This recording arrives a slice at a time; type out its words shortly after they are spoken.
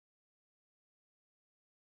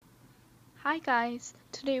Hi guys,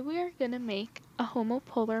 today we are going to make a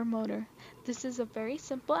homopolar motor. This is a very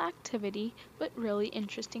simple activity but really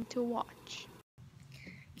interesting to watch.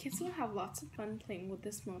 Kids will have lots of fun playing with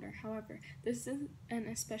this motor. However, this is an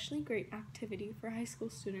especially great activity for high school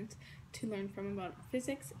students to learn from about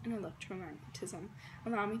physics and electromagnetism.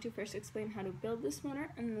 Allow me to first explain how to build this motor,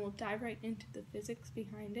 and then we'll dive right into the physics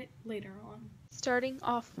behind it later on. Starting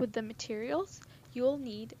off with the materials, you will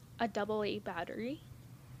need a AA battery,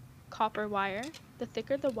 copper wire. The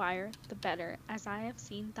thicker the wire, the better, as I have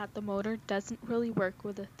seen that the motor doesn't really work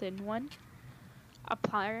with a thin one, a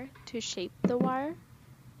plier to shape the wire,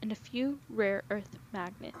 and a few rare earth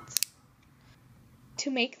magnets.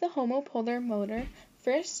 To make the homopolar motor,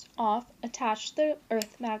 first off attach the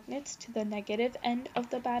earth magnets to the negative end of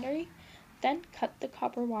the battery, then cut the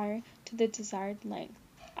copper wire to the desired length.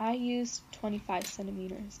 I used 25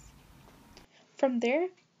 centimeters. From there,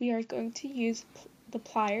 we are going to use the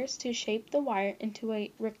pliers to shape the wire into a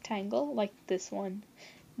rectangle like this one.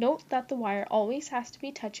 Note that the wire always has to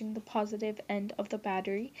be touching the positive end of the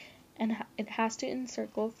battery, and it has to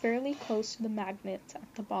encircle fairly close to the magnets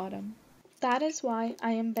at the bottom. That is why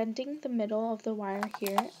I am bending the middle of the wire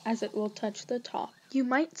here, as it will touch the top. You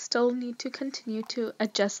might still need to continue to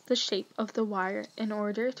adjust the shape of the wire in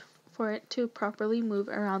order for it to properly move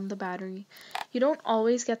around the battery. You don't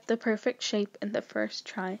always get the perfect shape in the first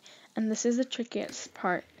try, and this is the trickiest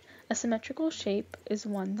part. A symmetrical shape is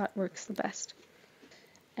one that works the best.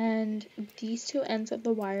 And these two ends of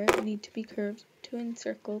the wire need to be curved to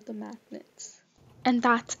encircle the magnets. And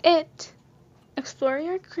that's it! Explore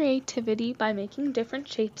your creativity by making different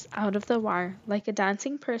shapes out of the wire, like a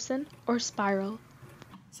dancing person or spiral.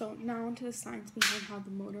 So now onto the science behind how the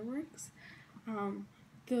motor works.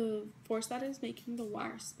 The force that is making the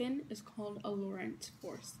wire spin is called a Lorentz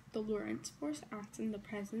force. The Lorentz force acts in the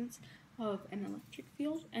presence of an electric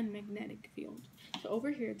field and magnetic field. So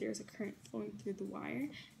over here there's a current flowing through the wire,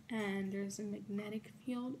 and there's a magnetic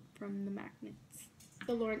field from the magnets.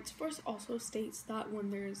 The Lorentz force also states that when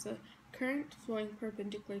there is a current flowing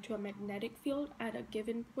perpendicular to a magnetic field at a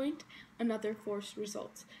given point, another force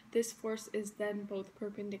results. This force is then both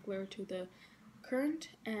perpendicular to the current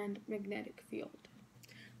and magnetic field.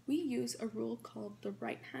 We use a rule called the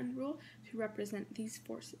right-hand rule to represent these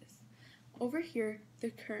forces. Over here, the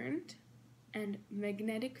current and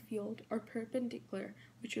magnetic field are perpendicular,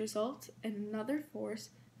 which results in another force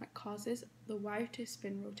that causes the wire to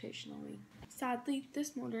spin rotationally. Sadly,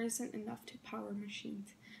 this motor isn't enough to power machines.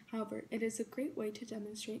 However, it is a great way to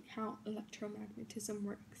demonstrate how electromagnetism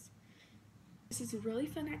works. This is a really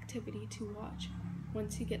fun activity to watch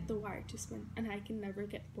once you get the wire to spin, and I can never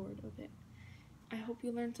get bored of it. I hope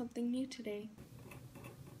you learned something new today.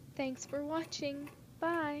 Thanks for watching.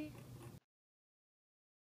 Bye!